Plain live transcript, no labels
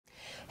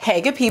Hey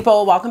good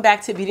people, welcome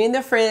back to Beauty and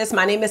the Frizz.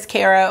 My name is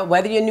Cara.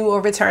 Whether you're new or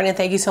returning,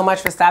 thank you so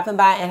much for stopping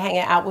by and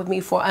hanging out with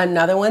me for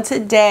another one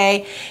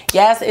today.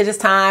 Yes, it is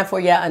time for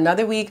yet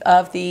another week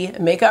of the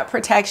makeup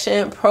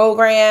protection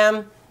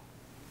program.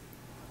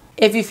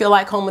 If you feel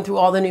like combing through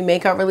all the new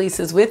makeup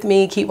releases with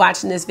me, keep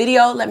watching this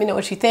video. Let me know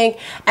what you think.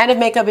 And if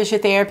makeup is your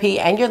therapy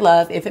and your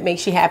love, if it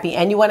makes you happy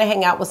and you want to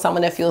hang out with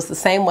someone that feels the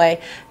same way,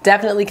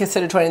 definitely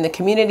consider joining the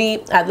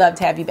community. I'd love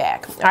to have you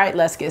back. All right,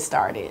 let's get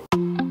started.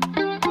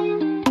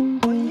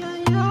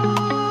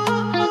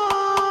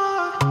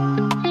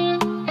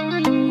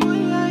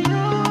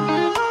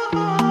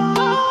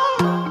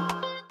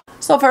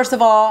 So first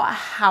of all,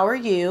 how are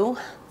you?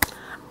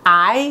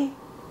 I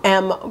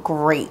am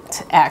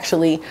great,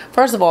 actually.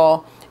 First of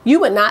all, you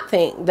would not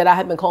think that I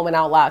have been combing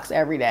out locks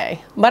every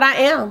day, but I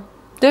am.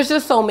 There's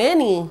just so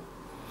many.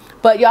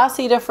 But y'all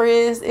see the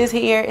frizz is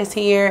here, it's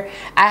here.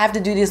 I have to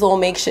do these little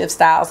makeshift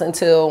styles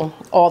until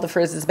all the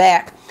frizz is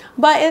back.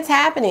 But it's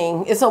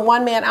happening. It's a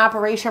one-man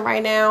operation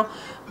right now.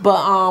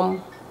 But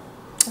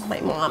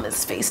my mom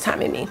is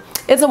FaceTiming me.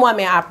 It's a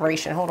one-man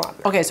operation. Hold on.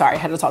 Okay, sorry. I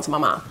had to talk to my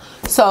mom.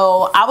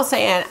 So I was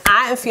saying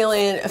I am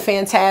feeling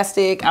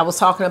fantastic. I was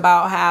talking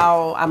about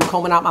how I'm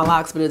combing out my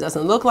locks, but it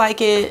doesn't look like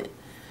it.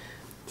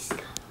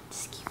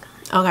 Just keep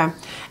going. Okay.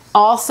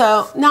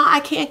 Also, no, I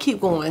can't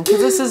keep going because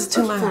this is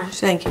too much.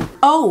 Thank you.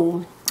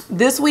 Oh,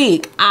 this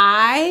week,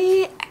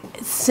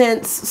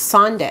 since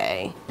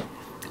Sunday,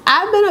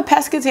 I've been a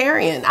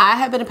pescatarian. I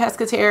have been a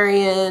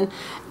pescatarian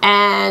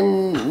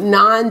and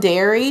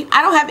non-dairy.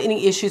 I don't have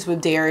any issues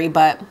with dairy,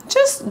 but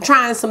just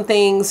trying some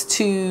things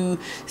to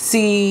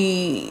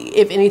see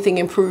if anything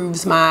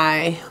improves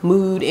my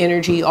mood,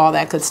 energy, all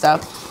that good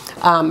stuff.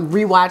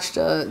 Rewatched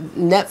a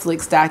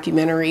Netflix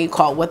documentary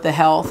called What the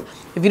Health.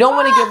 If you don't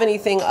want to give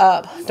anything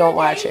up, don't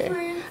watch it.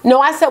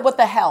 No, I said What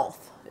the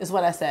Health is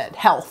what I said.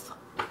 Health.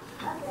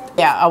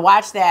 Yeah, I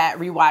watched that,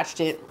 rewatched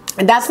it.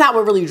 And that's not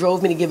what really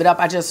drove me to give it up.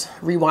 I just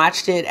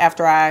rewatched it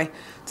after I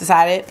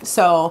decided.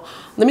 So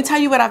let me tell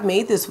you what I've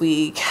made this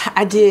week.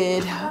 I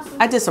did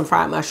some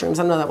fried mushrooms.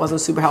 I know that wasn't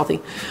super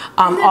healthy.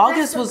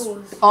 August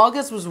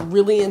was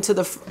really into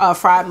the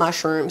fried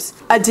mushrooms.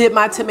 I did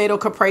my tomato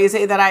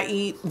caprese that I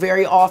eat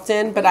very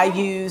often, but I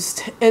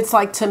used, it's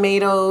like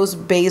tomatoes,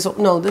 basil.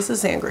 No, this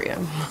is sangria.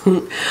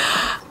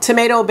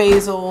 Tomato,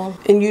 basil,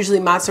 and usually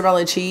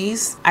mozzarella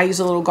cheese. I use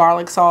a little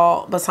garlic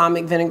salt,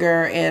 balsamic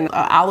vinegar, and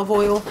olive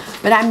oil.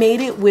 But I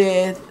made it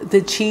with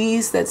the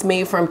cheese that's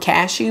made from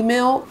cashew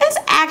milk. It's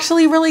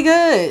actually really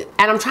good.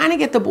 And I'm trying to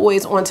get the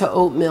boys onto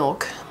oat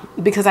milk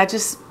because I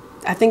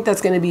think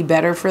that's going to be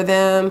better for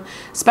them,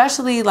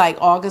 especially like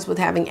August with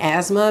having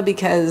asthma,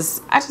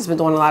 because I just been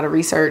doing a lot of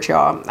research,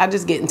 y'all. I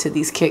just get into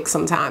these kicks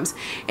sometimes.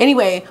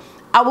 Anyway,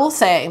 I will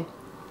say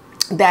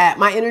that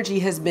my energy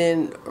has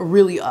been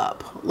really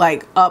up,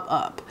 like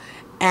up.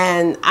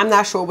 And I'm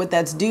not sure what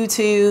that's due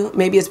to.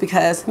 Maybe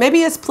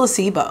it's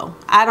placebo.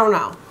 I don't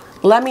know.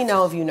 Let me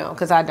know if you know,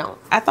 because I don't.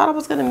 I thought I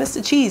was gonna miss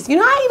the cheese. You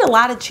know, I eat a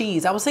lot of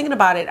cheese. I was thinking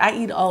about it. I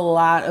eat a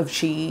lot of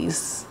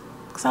cheese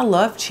because I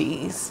love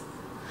cheese.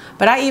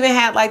 But I even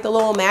had like the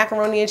little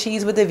macaroni and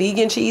cheese with the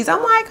vegan cheese.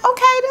 I'm like,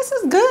 okay, this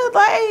is good.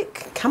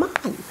 Like, come on.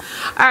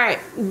 All right,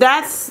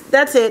 that's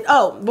it.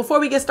 Oh,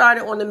 before we get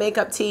started on the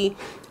makeup tea,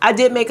 I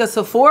did make a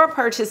Sephora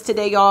purchase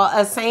today, y'all.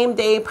 A same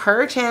day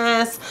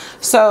purchase.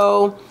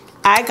 So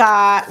I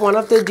got one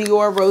of the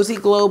Dior Rosy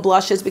Glow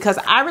blushes because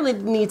I really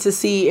need to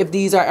see if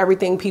these are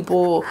everything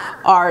people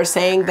are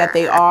saying that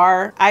they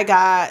are. I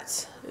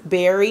got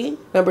Berry,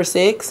 number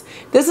 6.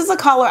 This is a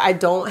color I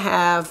don't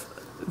have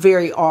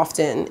very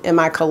often in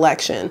my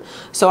collection.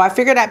 So I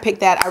figured I'd pick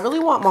that. I really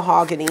want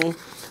mahogany,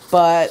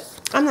 but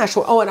I'm not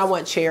sure. Oh, and I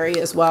want cherry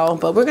as well.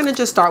 But we're going to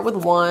just start with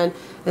one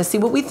and see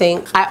what we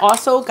think. I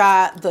also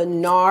got the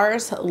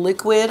Nars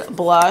liquid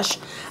blush.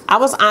 I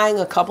was eyeing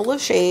a couple of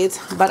shades,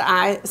 but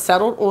I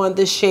settled on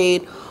the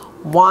shade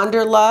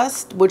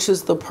Wanderlust, which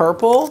is the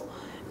purple.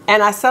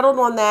 And I settled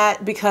on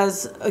that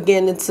because,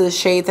 again, it's a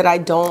shade that I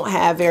don't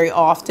have very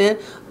often.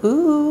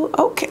 Ooh,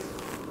 okay.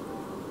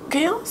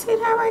 Can y'all see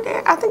that right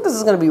there? I think this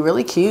is going to be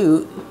really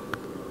cute.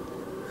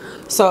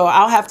 So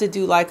I'll have to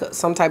do like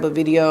some type of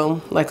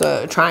video, like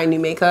a trying new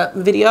makeup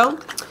video.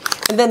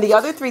 And then the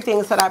other 3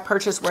 things that I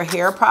purchased were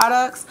hair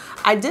products.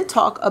 I did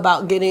talk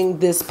about getting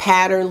this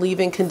pattern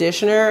leave-in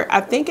conditioner.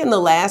 I think in the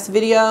last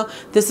video,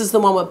 this is the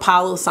one with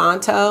Palo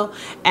Santo.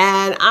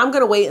 And I'm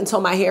gonna wait until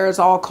my hair is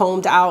all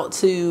combed out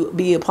to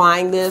be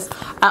applying this.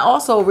 I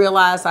also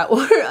realized I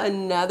ordered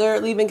another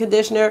leave-in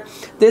conditioner.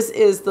 This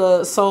is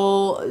the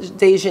Sol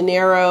de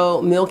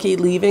Janeiro Milky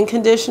Leave-In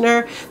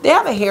Conditioner. They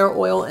have a hair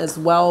oil as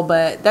well,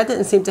 but that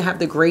didn't seem to have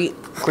the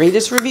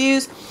greatest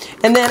reviews.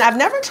 And then I've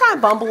never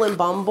tried Bumble and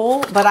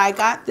Bumble, but I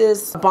got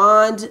this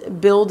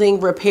bond building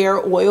repair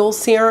oil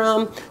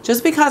serum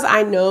just because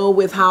I know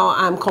with how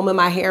I'm combing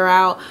my hair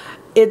out,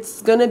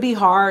 it's gonna be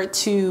hard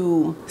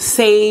to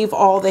save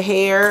all the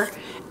hair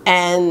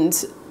and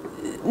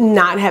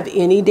not have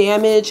any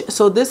damage.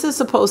 So this is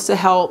supposed to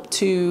help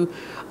to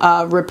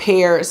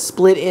repair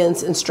split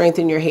ends and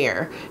strengthen your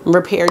hair and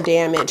repair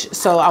damage.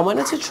 So I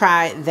wanted to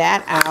try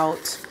that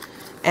out.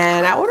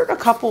 And I ordered a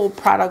couple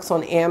products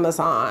on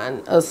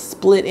Amazon, a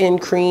split in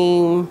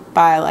cream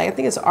by I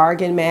think it's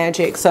Argan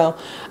Magic. So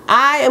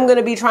I am going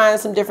to be trying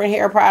some different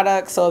hair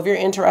products. So if you're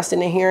interested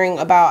in hearing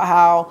about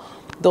how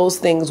those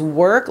things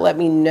work, let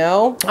me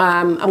know.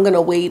 I'm going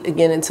to wait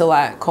again until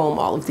I comb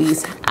all of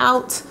these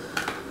out.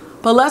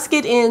 But let's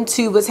get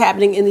into what's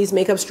happening in these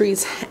makeup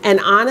streets. And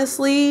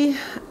honestly,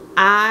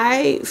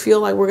 I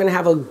feel like we're gonna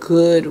have a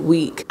good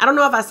week. I don't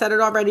know if I said it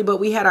already, but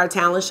we had our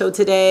talent show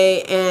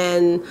today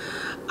and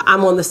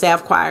I'm on the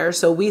staff choir.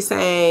 So we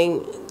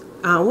sang,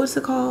 what's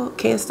it called?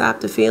 Can't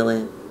Stop the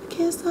Feeling.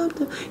 Can't Stop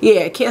the,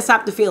 yeah, Can't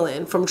Stop the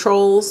Feeling from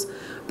Trolls.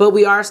 But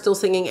we are still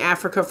singing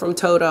Africa from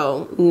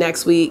Toto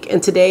next week.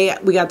 And today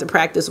we got to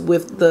practice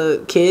with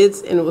the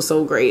kids and it was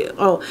so great.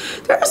 Oh,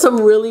 there are some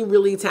really,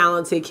 really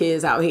talented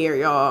kids out here,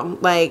 y'all.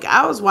 Like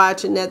I was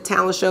watching that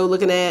talent show,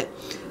 looking at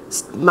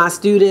my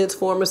students,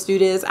 former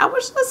students. I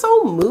was just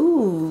so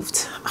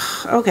moved.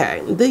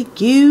 Okay, the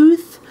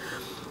youth.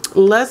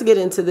 Let's get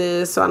into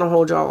this so I don't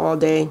hold y'all all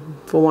day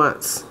for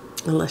once,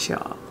 unless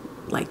y'all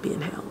like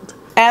being held.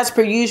 As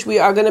per usual, we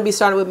are going to be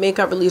starting with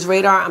Makeup Release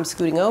Radar. I'm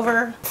scooting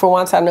over. For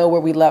once, I know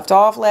where we left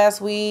off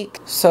last week,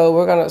 so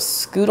we're going to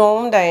scoot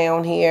on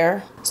down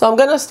here. So I'm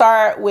going to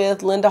start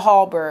with Linda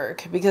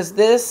Hallberg because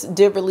this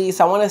did release,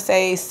 I want to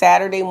say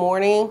Saturday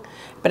morning,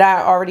 but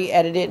I already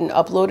edited and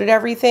uploaded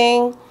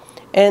everything.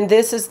 And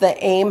this is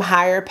the Aim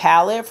Higher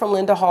palette from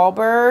Linda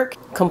Hallberg.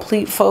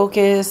 Complete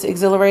focus,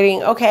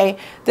 exhilarating. Okay,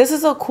 this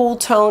is a cool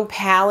tone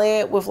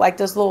palette with like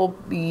this little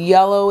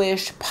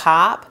yellowish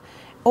pop.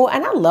 Oh,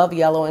 and I love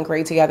yellow and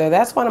gray together.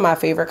 That's one of my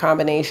favorite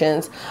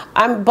combinations.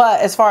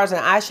 But as far as an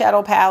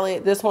eyeshadow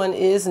palette, this one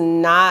is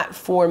not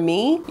for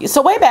me.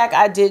 So way back,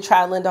 I did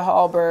try Linda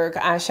Hallberg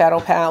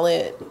eyeshadow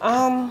palette.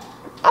 I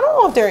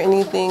don't know if they're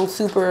anything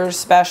super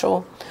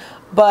special,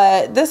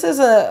 but this is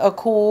a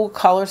cool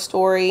color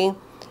story.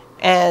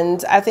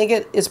 And I think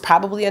it is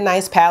probably a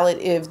nice palette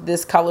if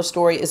this color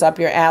story is up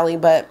your alley,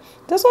 but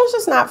this one's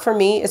just not for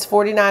me. It's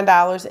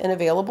 $49 and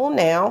available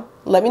now.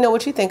 Let me know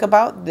what you think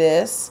about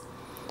this.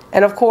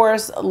 And of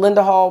course,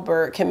 Linda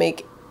Hallberg can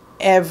make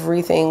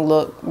everything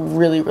look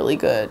really, really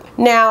good.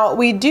 Now,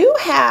 we do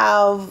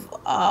have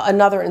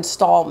another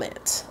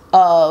installment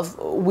of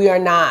We Are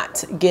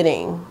Not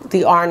getting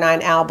the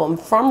R9 album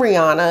from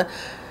Rihanna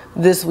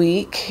this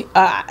week.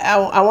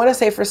 I want to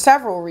say for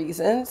several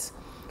reasons.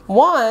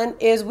 One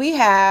is we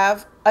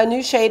have a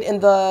new shade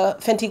in the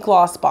Fenty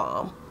Gloss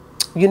Bomb,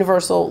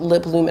 Universal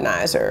Lip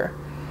Luminizer.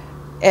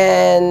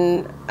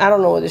 And I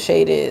don't know what the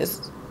shade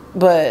is,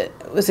 but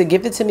was it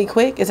Give It To Me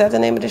Quick? Is that the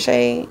name of the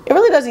shade? It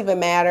really doesn't even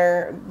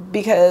matter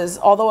because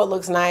although it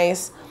looks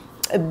nice,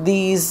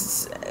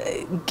 these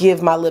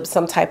give my lips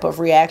some type of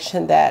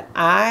reaction that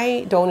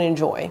I don't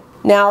enjoy.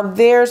 Now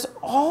there's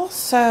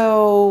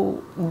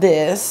also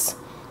this,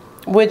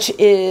 which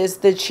is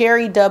the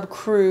Cherry Dub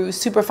Crew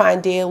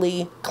Superfine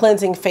Daily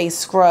Cleansing Face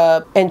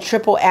Scrub and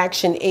Triple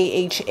Action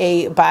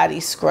AHA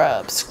Body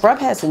Scrub. Scrub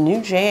has a new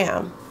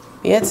jam.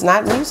 Yeah, it's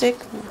not music.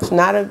 It's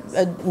not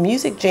a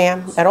music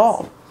jam at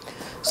all.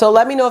 So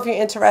let me know if you're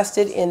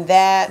interested in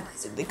that.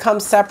 It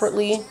comes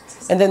separately.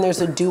 And then there's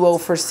a duo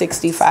for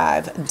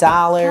 $65.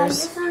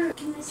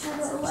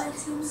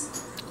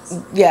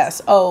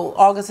 Yes. Oh,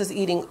 August is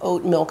eating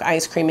oat milk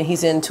ice cream and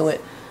he's into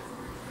it.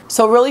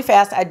 So really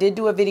fast, I did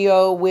do a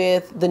video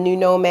with the new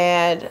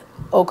Nomad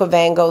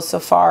Okavango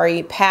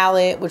Safari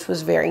palette, which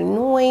was very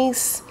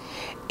nice.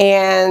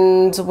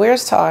 And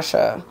where's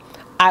Tasha?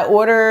 I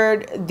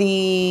ordered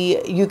the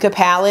Yucca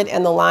palette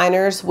and the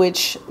liners,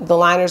 which the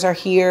liners are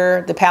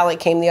here. The palette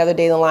came the other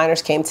day, the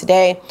liners came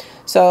today.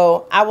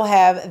 So I will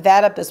have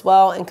that up as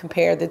well and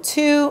compare the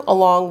two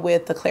along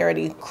with the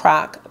Clarity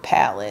Croc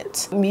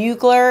palette.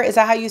 Mugler, is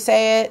that how you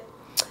say it?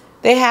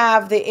 They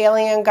have the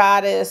Alien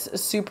Goddess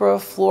Super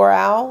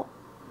Floral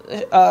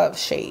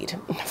shade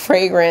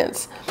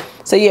fragrance.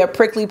 So you have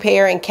Prickly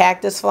Pear and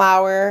Cactus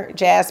Flower,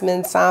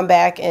 Jasmine,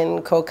 Sambac,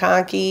 and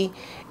Kokonki,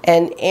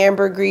 and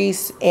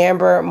Ambergris,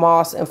 Amber,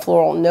 Moss, and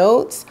Floral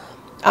notes.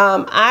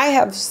 I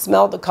have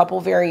smelled a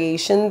couple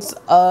variations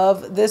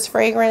of this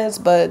fragrance,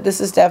 but this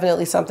is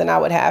definitely something I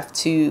would have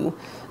to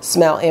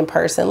smell in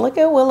person. Look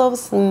at Willow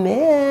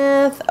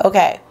Smith.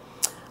 Okay.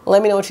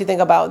 Let me know what you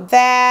think about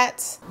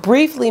that.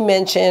 Briefly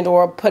mentioned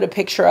or put a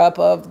picture up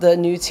of the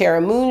new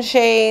Terra Moon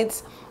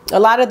shades. A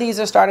lot of these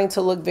are starting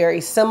to look very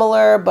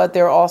similar, but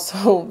they're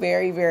also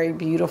very, very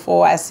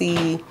beautiful. I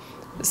see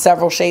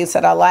several shades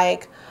that I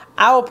like.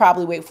 I will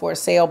probably wait for a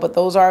sale, but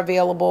those are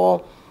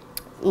available.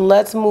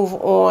 Let's move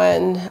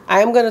on.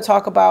 I am going to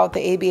talk about the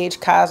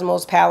ABH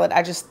Cosmos palette.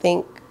 I just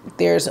think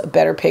there's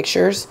better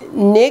pictures.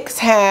 NYX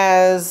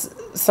has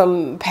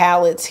some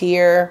palettes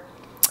here.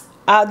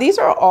 These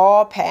are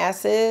all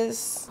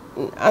passes.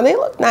 They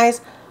look nice.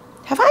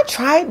 Have I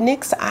tried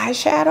NYX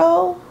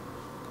eyeshadow?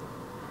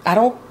 I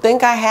don't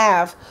think I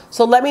have.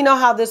 So let me know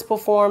how this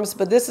performs,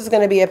 but this is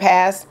going to be a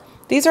pass.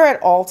 These are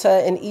at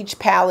Ulta and each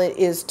palette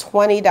is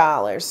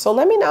 $20. So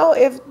let me know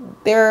if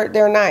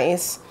they're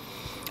nice.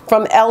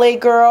 From LA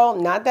Girl,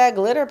 not that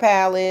glitter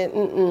palette.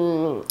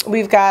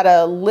 We've got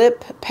a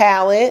lip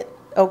palette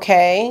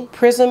Okay,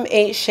 Prism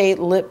 8 shade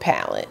lip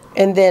palette,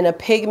 and then a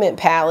pigment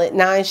palette,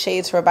 9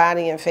 shades for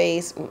body and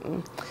face,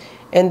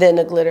 and then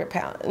a glitter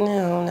palette.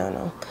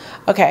 No.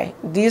 Okay,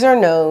 these are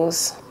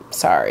no's.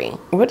 Sorry.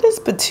 What is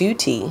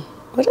Patootie?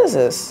 What is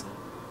this?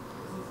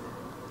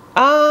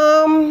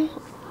 I'm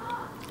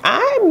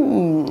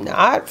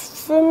not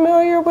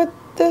familiar with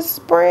this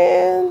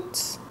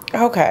brand.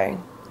 Okay.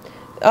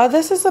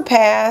 This is a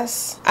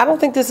pass. I don't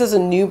think this is a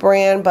new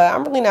brand, but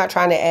I'm really not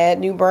trying to add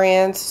new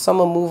brands, so I'm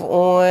gonna move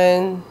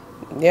on.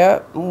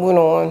 Yep, moving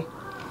on.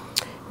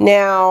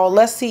 Now,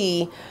 let's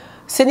see.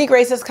 Sydney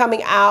Grace is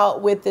coming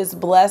out with this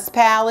Bless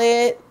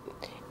palette,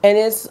 and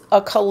it's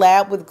a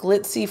collab with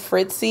Glitzy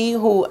Fritzy,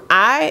 who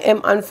I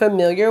am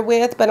unfamiliar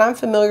with, but I'm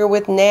familiar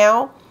with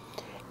now.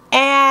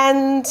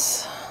 And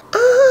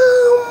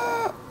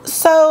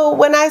so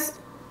when I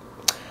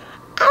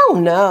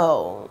don't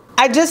know.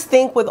 I just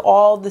think with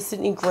all the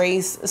Sydney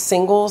Grace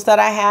singles that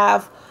I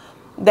have,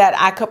 that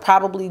I could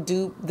probably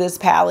do this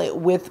palette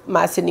with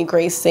my Sydney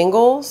Grace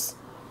singles.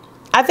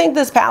 I think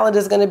this palette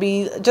is going to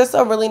be just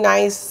a really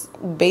nice,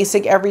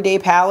 basic, everyday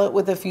palette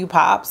with a few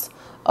pops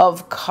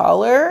of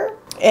color.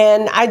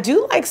 And I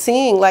do like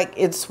seeing like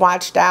it's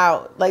swatched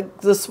out.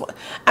 Like this,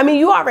 I mean,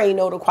 you already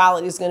know the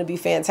quality is going to be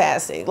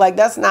fantastic. Like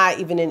that's not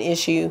even an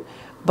issue.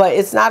 But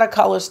it's not a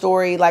color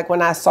story. Like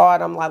when I saw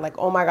it, I'm like,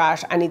 oh my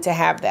gosh, I need to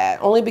have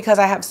that. Only because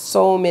I have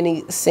so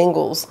many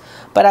singles.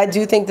 But I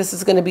do think this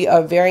is going to be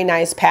a very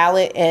nice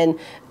palette. And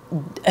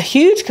a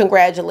huge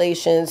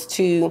congratulations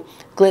to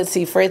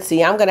Glitzy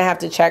Fritzy. I'm going to have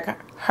to check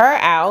her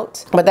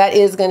out. But that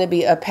is going to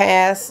be a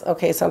pass.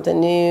 Okay, something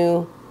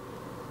new.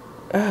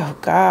 Oh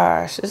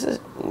gosh, this is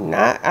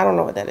not, I don't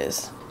know what that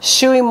is.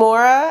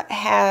 Shuimura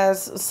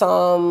has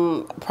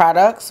some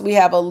products. We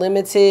have a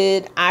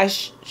limited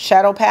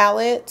eyeshadow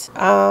palette.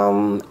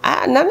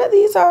 None of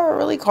these are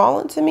really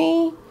calling to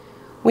me.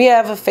 We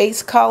have a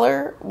face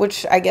color,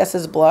 which I guess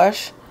is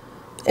blush.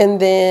 And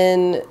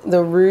then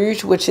the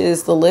rouge, which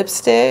is the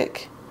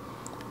lipstick.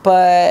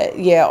 But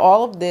yeah,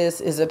 all of this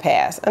is a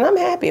pass, and I'm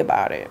happy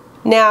about it.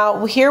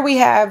 Now, here we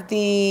have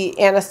the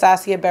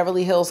Anastasia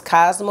Beverly Hills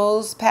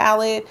Cosmos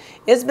palette.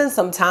 It's been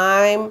some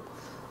time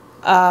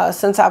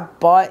since I've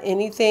bought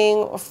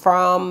anything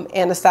from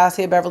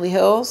Anastasia Beverly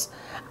Hills.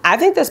 I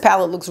think this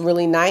palette looks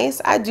really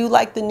nice. I do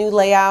like the new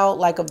layout,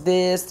 like of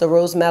this, the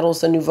Rose Metals,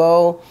 the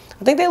Nouveau.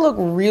 I think they look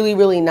really,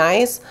 really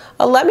nice.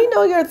 Let me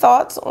know your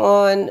thoughts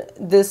on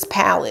this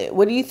palette.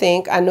 What do you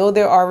think? I know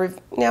there are,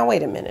 now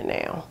wait a minute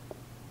now.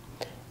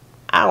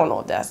 I don't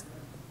know if that's,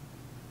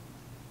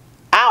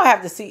 I'll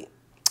have to see.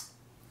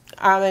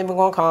 I'm not even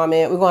going to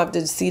comment. We're going to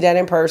have to see that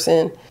in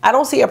person. I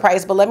don't see a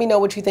price, but let me know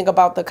what you think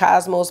about the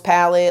Cosmos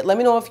palette. Let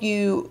me know if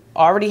you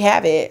already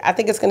have it. I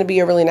think it's going to be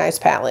a really nice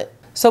palette.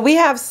 So we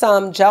have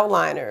some gel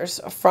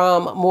liners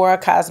from Mora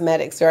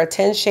Cosmetics. There are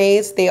 10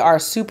 shades. They are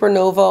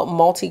Supernova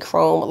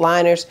Multi-Chrome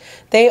liners.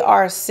 They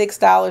are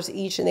 $6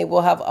 each, and they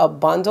will have a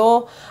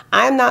bundle.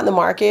 I'm not in the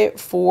market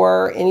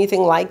for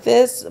anything like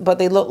this, but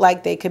they look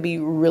like they could be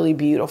really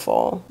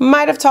beautiful.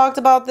 Might have talked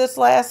about this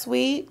last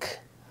week.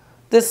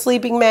 This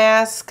sleeping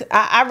mask,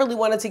 I really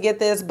wanted to get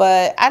this,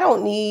 but I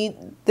don't need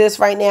this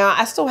right now.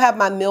 I still have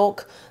my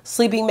Milk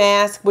sleeping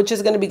mask, which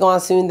is going to be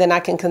gone soon. Then I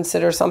can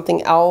consider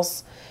something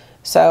else.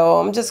 So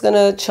I'm just going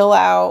to chill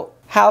out.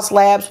 House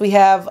Labs, we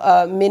have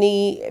a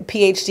mini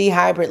PhD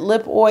hybrid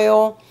lip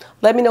oil.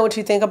 Let me know what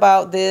you think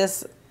about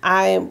this.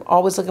 I'm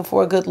always looking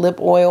for a good lip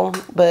oil,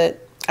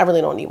 but I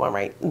really don't need one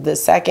right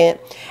this second.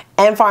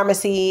 And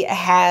Pharmacy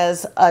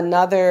has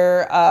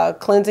another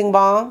cleansing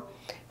balm.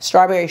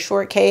 Strawberry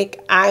Shortcake.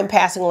 I'm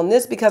passing on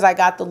this because I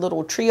got the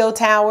little trio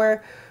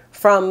tower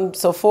from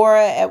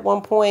Sephora at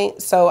one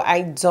point, so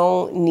I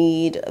don't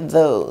need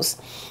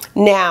those.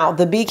 Now,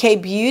 the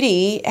BK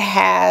Beauty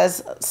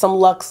has some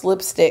Luxe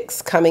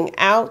lipsticks coming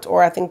out,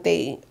 or I think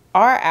they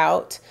are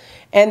out,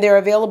 and they're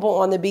available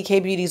on the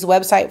BK Beauty's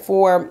website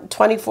for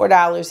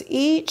 $24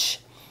 each.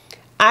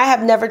 I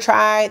have never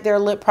tried their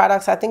lip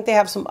products. I think they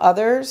have some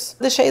others.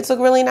 The shades look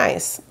really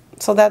nice,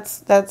 so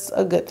that's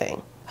a good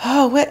thing.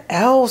 Oh, what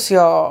else,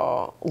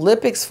 y'all?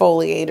 Lip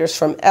exfoliators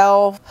from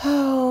e.l.f.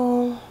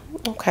 Oh,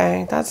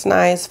 okay, that's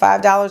nice.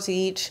 $5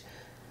 each.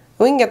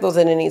 We can get those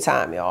at any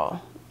time, y'all.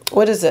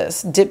 What is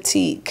this?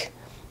 Diptyque.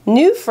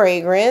 New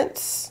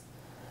fragrance.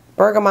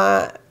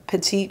 Bergamot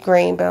Petite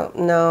Grain Belt.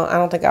 No, I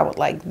don't think I would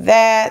like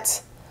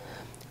that.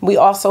 We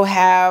also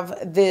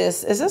have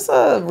this. Is this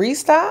a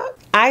restock?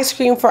 Ice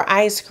Cream for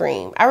Ice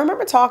Cream. I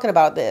remember talking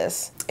about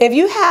this. If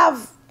you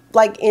have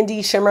like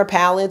indie shimmer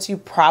palettes, you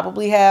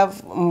probably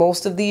have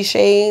most of these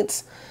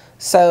shades.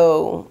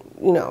 So,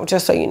 you know,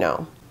 just so you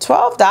know.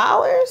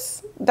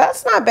 $12?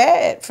 That's not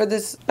bad for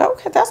this.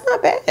 Okay, that's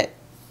not bad.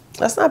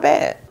 That's not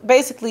bad.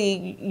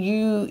 Basically,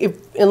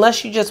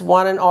 unless you just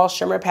want an all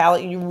shimmer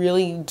palette, you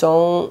really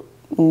don't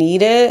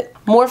need it.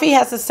 Morphe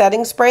has a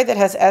setting spray that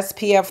has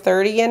SPF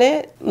 30 in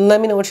it. Let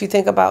me know what you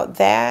think about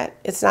that.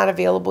 It's not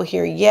available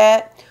here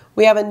yet.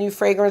 We have a new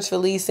fragrance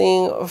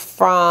releasing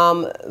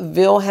from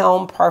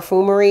Wilhelm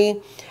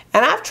Parfumery.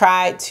 And I've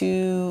tried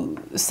 2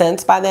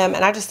 scents by them,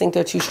 and I just think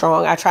they're too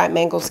strong. I tried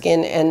Mango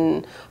Skin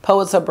and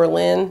Poets of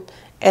Berlin,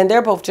 and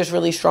they're both just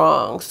really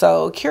strong.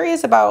 So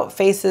curious about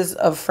Faces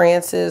of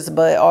Francis,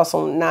 but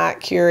also not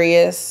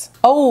curious.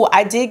 Oh,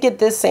 I did get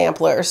this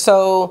sampler.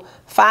 So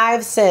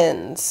 5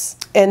 Scents.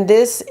 And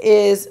this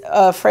is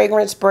a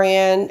fragrance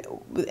brand,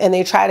 and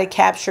they try to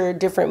capture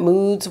different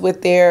moods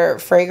with their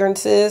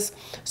fragrances.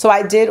 So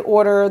I did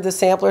order the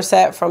sampler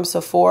set from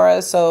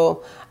Sephora.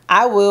 So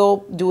I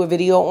will do a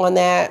video on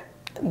that.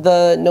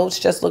 The notes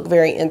just look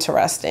very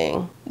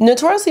interesting.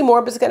 Notoriously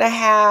Morbid is going to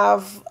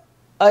have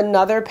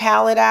another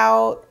palette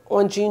out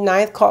on June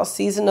 9th called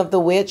Season of the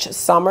Witch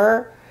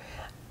Summer.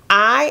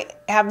 I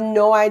have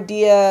no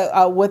idea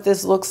what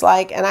this looks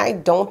like, and I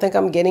don't think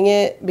I'm getting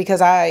it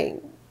because I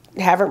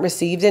haven't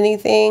received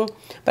anything,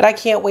 but I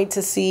can't wait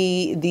to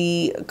see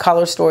the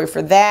color story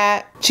for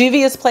that.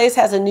 Juvia's Place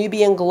has a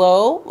Nubian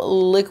Glow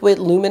liquid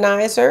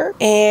luminizer,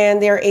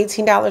 and they're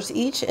 $18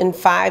 each in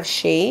 5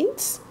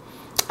 shades.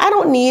 I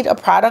don't need a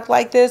product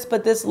like this,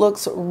 but this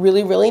looks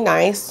really, really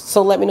nice.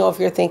 So let me know if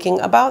you're thinking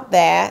about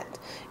that.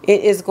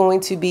 It is going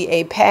to be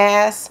a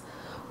pass.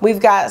 We've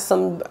got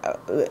some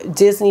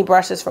Disney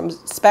brushes from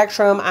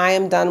Spectrum. I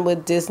am done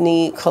with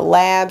Disney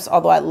collabs,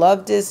 although I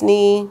love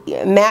Disney.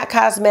 MAC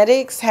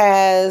Cosmetics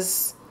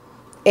has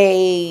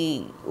a,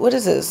 what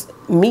is this?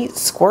 Meet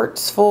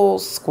Squirts Full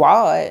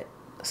Squad.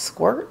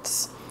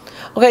 Squirts?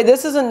 Okay,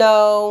 this is a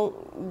no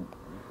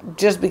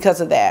just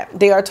because of that.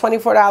 They are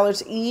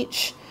 $24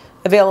 each,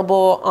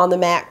 available on the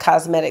MAC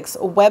Cosmetics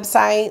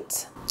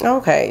website.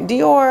 Okay,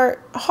 Dior,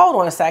 hold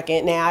on a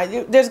second now.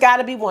 There's got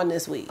to be one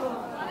this week.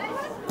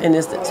 And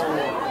it's this. You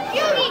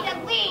need to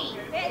leave.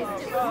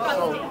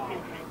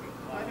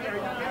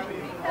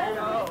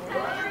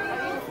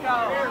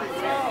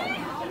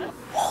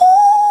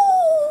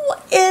 Who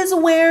is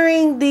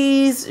wearing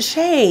these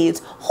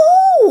shades?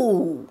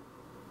 Who?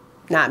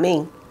 Not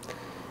me.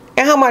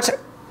 And how much?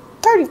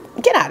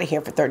 30. Get out of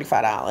here for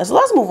 $35.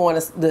 Let's move on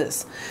to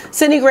this.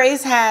 Sydney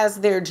Grace has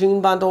their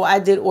June bundle. I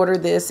did order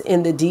this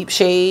in the deep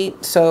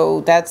shade,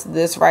 so that's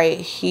this right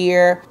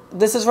here.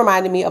 This is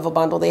reminding me of a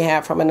bundle they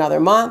had from another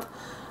month.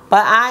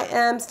 But I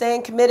am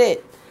staying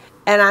committed,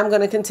 and I'm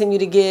going to continue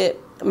to get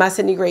my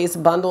Sydney Grace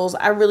bundles.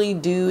 I really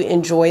do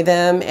enjoy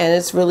them, and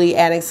it's really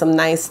adding some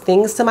nice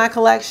things to my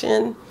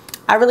collection.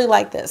 I really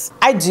like this.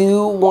 I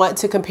do want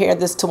to compare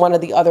this to one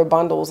of the other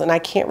bundles, and I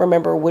can't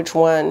remember which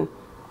one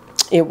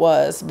it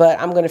was, but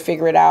I'm going to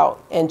figure it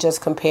out and just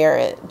compare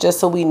it, just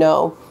so we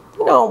know,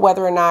 you know,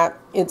 whether or not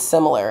it's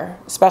similar,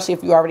 especially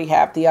if you already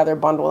have the other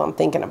bundle I'm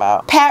thinking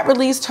about. Pat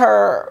released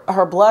her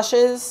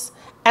blushes,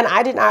 and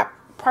I did not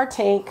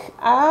partake.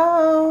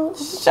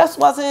 Just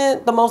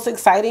wasn't the most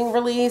exciting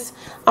release.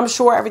 I'm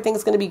sure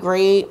everything's going to be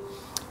great.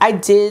 I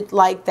did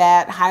like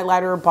that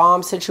highlighter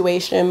balm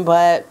situation,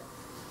 but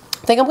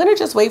I think I'm going to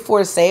just wait for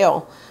a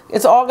sale.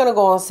 It's all going to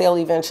go on sale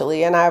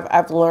eventually, and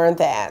I've learned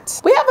that.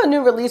 We have a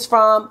new release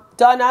from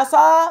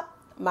Danessa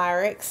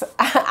Myrix.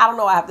 I don't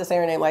know why I have to say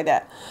her name like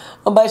that,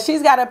 but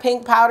she's got a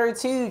pink powder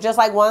too, just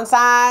like One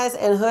Size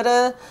and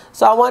Huda.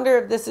 So I wonder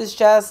if this is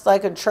just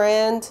like a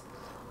trend.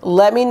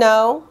 Let me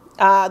know.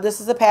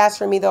 This is a pass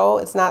for me though.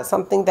 It's not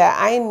something that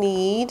I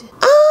need.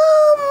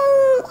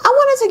 I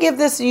wanted to give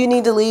this You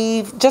Need to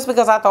Leave just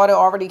because I thought it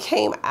already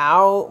came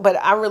out, but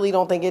I really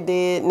don't think it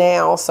did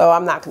now, so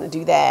I'm not going to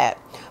do that.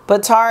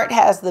 But Tarte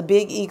has the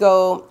Big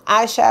Ego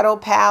eyeshadow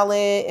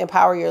palette,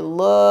 Empower Your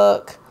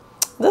Look.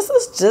 This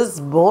is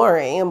just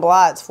boring and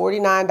blah. It's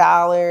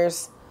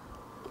 $49.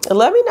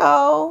 Let me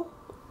know.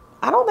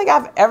 I don't think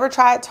I've ever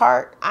tried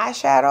Tarte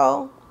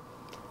eyeshadow.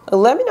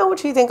 Let me know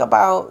what you think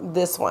about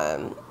this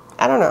one.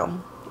 I don't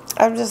know.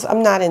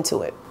 I'm not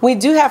into it. We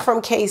do have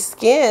from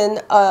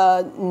K-Skin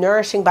a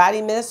Nourishing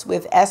Body Mist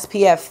with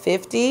SPF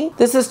 50.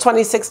 This is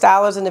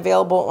 $26 and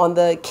available on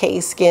the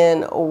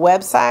K-Skin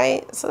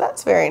website. So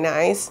that's very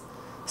nice.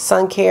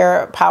 Sun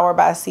Care Powered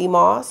by Sea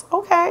Moss.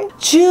 Okay.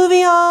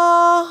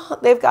 Juvia.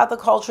 They've got the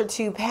Culture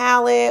 2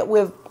 palette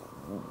with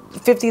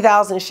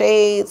 50,000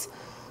 shades.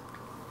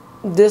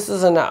 This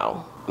is a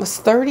no. It's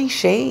 30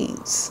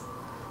 shades.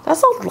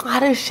 That's a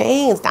lot of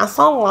shades. That's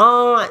a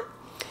lot.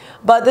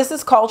 But this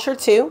is Culture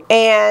 2,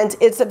 and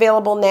it's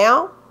available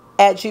now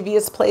at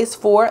Juvia's Place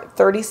for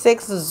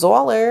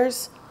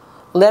 $36.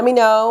 Let me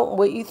know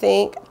what you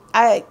think.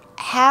 I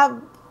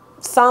have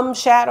some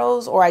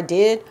shadows, or I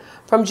did,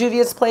 from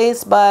Juvia's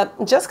Place, but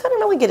just couldn't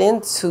really get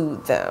into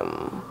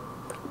them.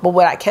 But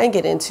what I can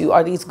get into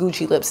are these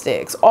Gucci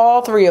lipsticks.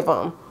 All 3 of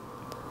them.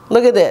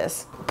 Look at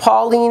this.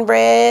 Pauline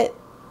Red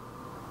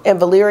and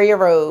Valeria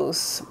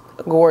Rose.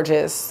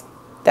 Gorgeous.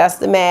 That's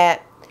the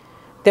matte.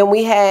 Then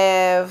we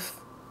have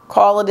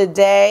Call It a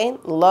Day.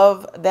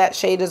 Love that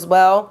shade as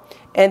well.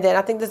 And then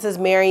I think this is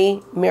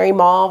Mary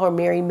Mauve or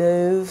Mary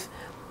Mauve.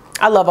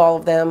 I love all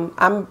of them.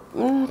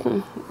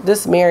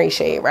 This Mary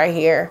shade right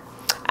here.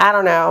 I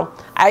don't know.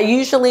 I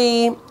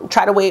usually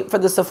try to wait for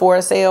the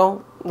Sephora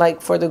sale,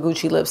 like for the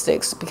Gucci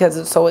lipsticks, because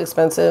it's so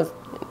expensive.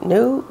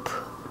 Nope.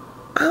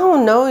 I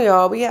don't know,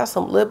 y'all. We have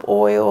some lip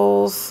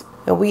oils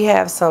and we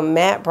have some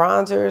matte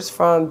bronzers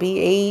from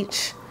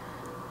BH.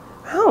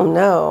 I don't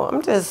know.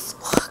 I'm just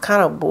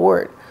kind of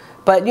bored.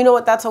 But you know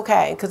what? That's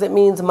okay, because it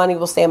means money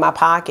will stay in my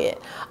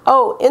pocket.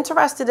 Oh,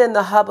 interested in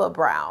the Huda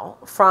Brow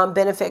from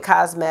Benefit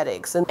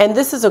Cosmetics. And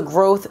this is a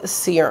growth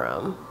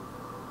serum.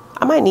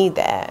 I might need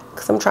that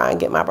because I'm trying to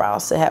get my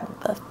brows to have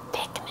a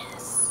thickness.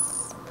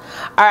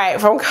 All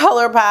right, from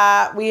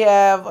ColourPop, we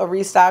have a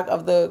restock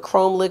of the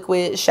Chrome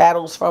Liquid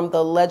Shadows from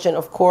the Legend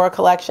of Korra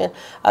collection.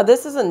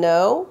 This is a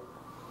no.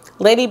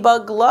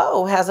 Ladybug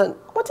Glow has a...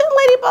 What, didn't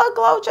Ladybug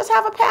Glow just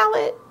have a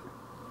palette?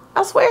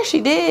 I swear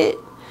she did.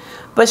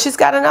 But she's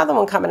got another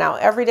one coming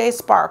out, Everyday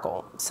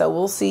Sparkle. So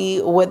we'll see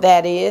what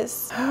that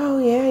is. Oh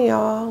yeah,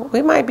 y'all.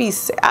 We might be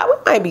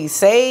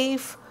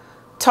safe.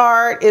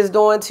 Tarte is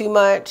doing too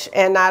much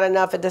and not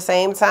enough at the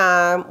same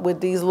time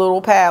with these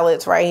little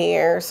palettes right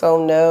here.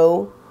 So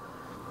no.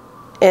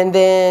 And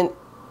then,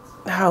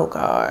 oh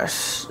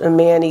gosh, a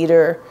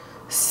Man-Eater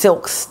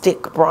Silk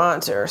Stick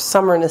Bronzer,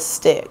 Summer in a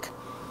Stick.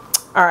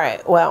 All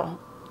right, well,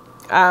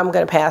 I'm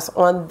gonna pass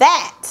on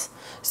that.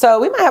 So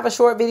we might have a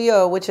short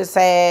video, which is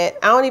sad.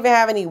 I don't even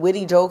have any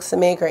witty jokes to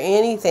make or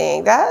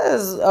anything. That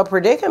is a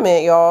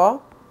predicament,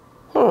 y'all.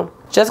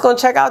 Just gonna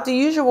check out the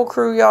usual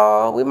crew,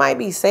 y'all. We might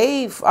be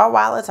safe. Our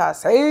wallets are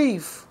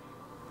safe.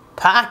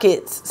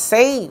 Pockets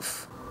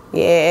safe.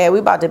 Yeah, we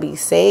about to be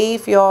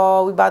safe,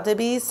 y'all. We about to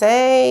be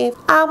safe.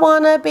 I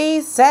wanna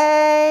be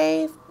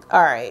safe.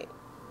 All right.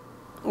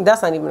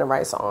 That's not even the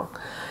right song.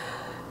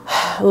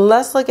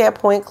 Let's look at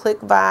Point Click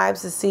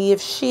Vibes to see if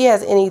she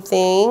has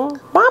anything.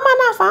 Why am I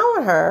not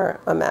following her?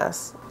 A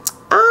mess.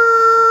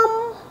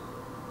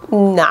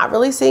 Not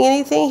really seeing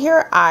anything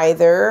here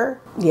either.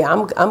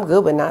 Yeah, I'm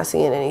good with not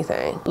seeing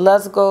anything.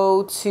 Let's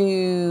go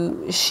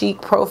to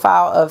Chic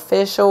Profile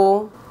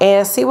Official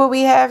and see what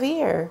we have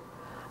here.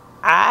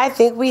 I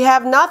think we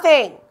have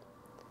nothing.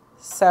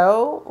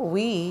 So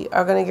we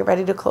are gonna get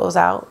ready to close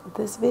out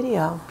this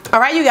video. All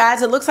right, you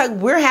guys, it looks like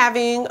we're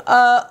having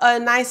a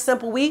nice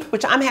simple week,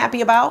 which I'm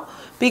happy about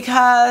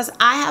because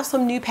I have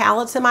some new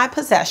palettes in my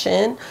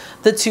possession.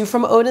 The two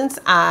from Odin's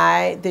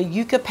Eye, the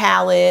Yucca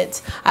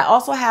palette. I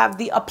also have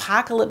the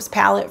Apocalypse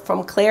palette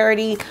from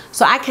Clarity.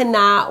 So I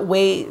cannot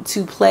wait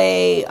to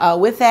play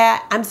with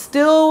that. I'm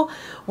still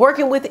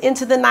working with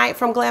Into the Night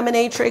from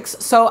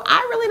Glaminatrix. So I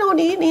really don't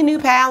need any new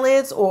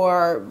palettes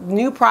or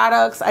new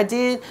products. I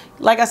did,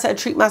 like I said,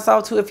 treat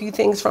myself to a few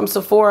things from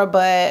Sephora,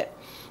 but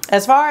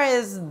as far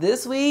as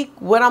this week,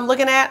 what I'm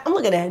looking at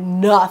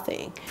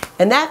nothing.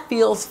 And that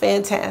feels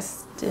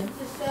fantastic.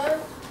 Dessert?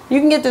 You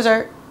can get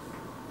dessert.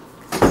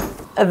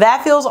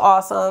 That feels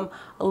awesome.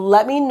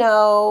 Let me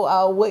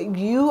know what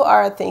you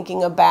are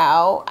thinking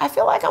about. I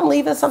feel like I'm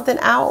leaving something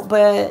out,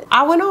 but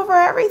I went over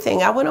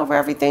everything. I went over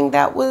everything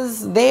that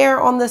was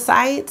there on the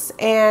sites,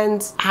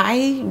 and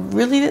I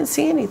really didn't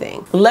see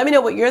anything. Let me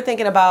know what you're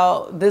thinking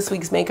about this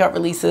week's makeup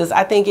releases.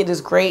 I think it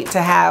is great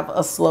to have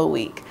a slow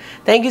week.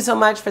 Thank you so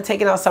much for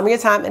taking out some of your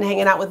time and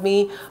hanging out with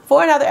me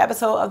for another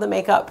episode of the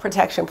Makeup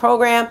Protection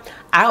Program.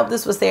 I hope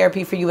this was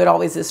therapy for you. It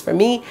always is for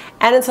me.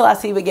 And until I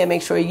see you again,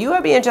 make sure you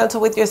are being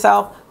gentle with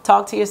yourself.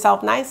 Talk to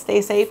yourself nice,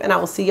 stay safe, and I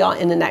will see y'all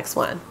in the next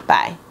one.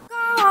 Bye.